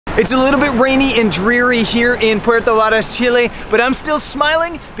It's a little bit rainy and dreary here in Puerto Varas, Chile, but I'm still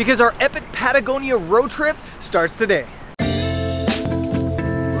smiling because our epic Patagonia road trip starts today.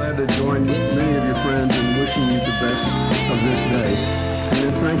 Glad to join many of your friends in wishing you the best of this day, and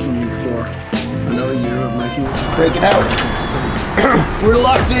then thanking you for another year of making it. Breaking out. We're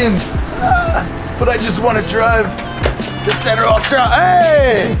locked in, but I just want to drive the center Australia.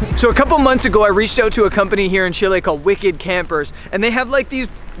 Hey! So a couple months ago, I reached out to a company here in Chile called Wicked Campers, and they have like these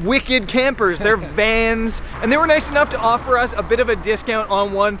wicked campers. They're vans, and they were nice enough to offer us a bit of a discount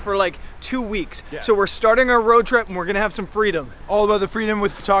on one for like 2 weeks. Yeah. So we're starting our road trip and we're gonna have some freedom. All about the freedom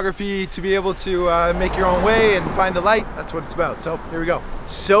with photography, to be able to make your own way and find the light. That's what it's about. So here we go.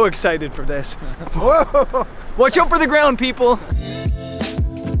 So excited for this. Watch out for the ground, people.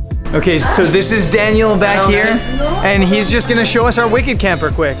 Okay, so this is Daniel back here, and he's just gonna show us our Wicked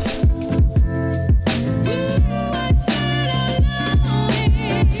camper quick.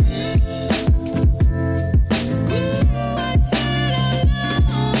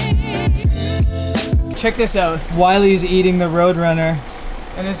 Check this out. Wiley's eating the Roadrunner,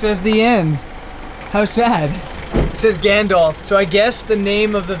 and it says the end. How sad. It says Gandalf, so I guess the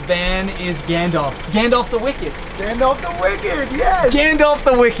name of the van is Gandalf. Gandalf the Wicked. Gandalf the Wicked, yes! Gandalf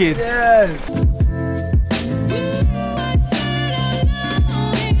the Wicked. Yes!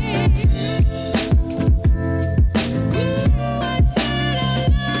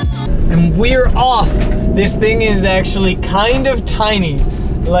 And we're off. This thing is actually kind of tiny.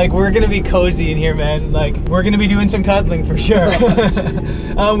 Like, we're gonna be cozy in here, man. Like, we're gonna be doing some cuddling for sure.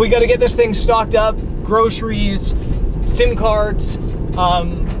 We gotta get this thing stocked up, groceries, SIM cards,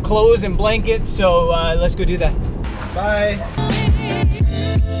 clothes and blankets, so let's go do that. Bye!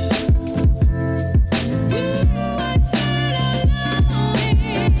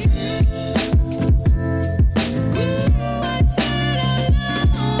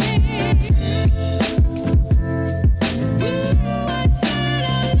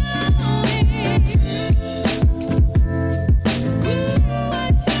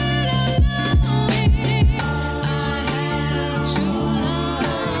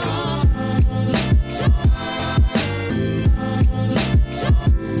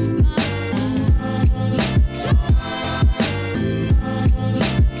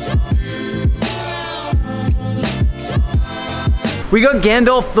 We got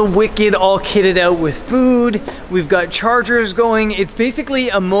Gandalf the Wicked all kitted out with food. We've got chargers going. It's basically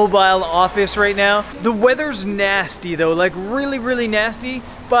a mobile office right now. The weather's nasty though, like really, really nasty,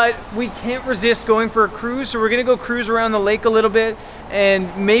 but we can't resist going for a cruise, so we're gonna go cruise around the lake a little bit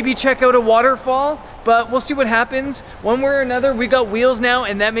and maybe check out a waterfall, but we'll see what happens. One way or another, we got wheels now,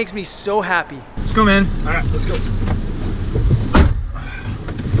 and that makes me so happy. Let's go, man. All right, let's go.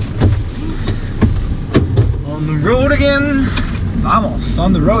 On the road again. Vamos,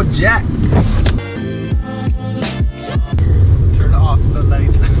 on the road, Jack. Turn off the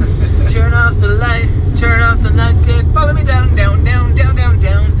light. Turn off the light, turn off the light, say follow me down, down, down, down, down,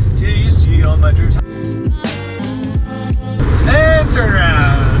 down, till you see all my dreams. And turn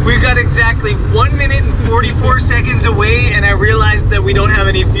around. We got exactly 1 minute and 44 seconds away, and I realized that we don't have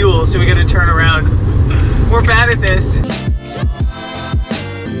any fuel, so we gotta turn around. We're bad at this.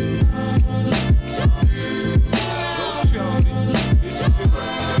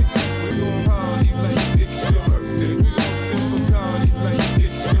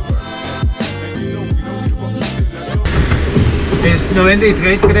 Es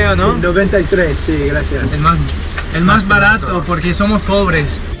 93 creo, ¿no? 93, sí, gracias. El más barato porque somos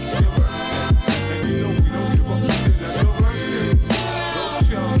pobres.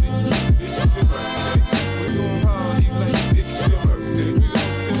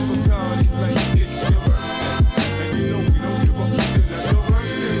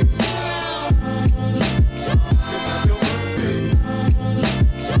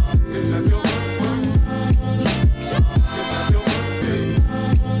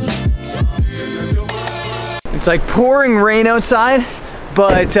 It's like pouring rain outside,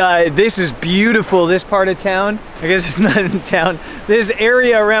 but this is beautiful, this part of town. I guess it's not in town. This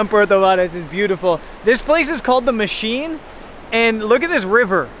area around Puerto Varas is beautiful. This place is called The Machine, and look at this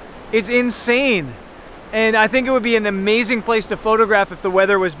river. It's insane. And I think it would be an amazing place to photograph if the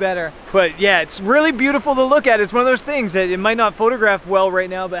weather was better. But yeah, it's really beautiful to look at. It's one of those things that it might not photograph well right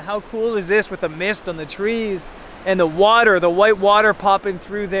now, but how cool is this with the mist on the trees and the water, the white water popping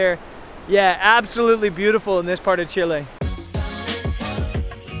through there. Yeah, absolutely beautiful in this part of Chile.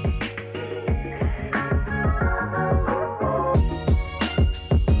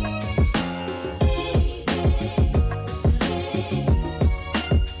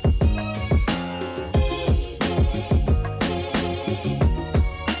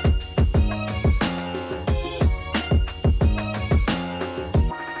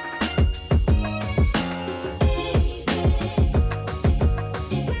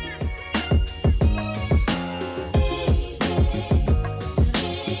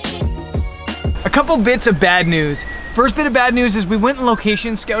 couple bits of bad news. First bit of bad news is we went and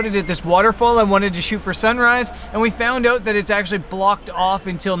location scouted at this waterfall I wanted to shoot for sunrise, and we found out that it's actually blocked off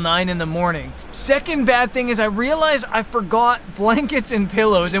until 9 in the morning. Second bad thing is I realized I forgot blankets and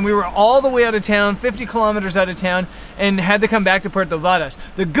pillows, and we were all the way out of town, 50 kilometers out of town, and had to come back to Puerto Varas.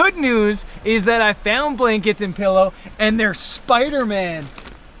 The good news is that I found blankets and pillow, and they're Spider-Man.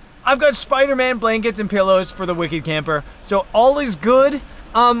 I've got Spider-Man blankets and pillows for the Wicked Camper, so all is good.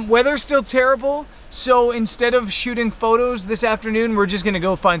 Weather's still terrible, so instead of shooting photos this afternoon, we're just gonna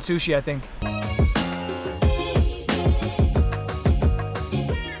go find sushi, I think.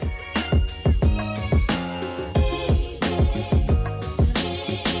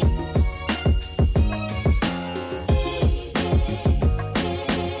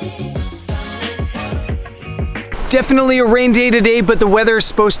 Definitely a rain day today, but the weather is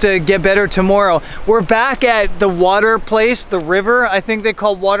supposed to get better tomorrow. We're back at the water place, the river. I think they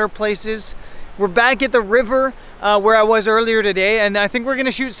call water places. We're back at the river where I was earlier today, and I think we're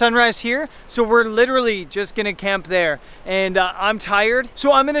gonna shoot sunrise here. So we're literally just gonna camp there. And I'm tired,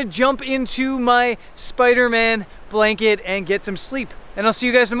 so I'm gonna jump into my Spider-Man blanket and get some sleep. And I'll see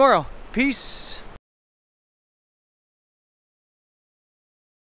you guys tomorrow. Peace.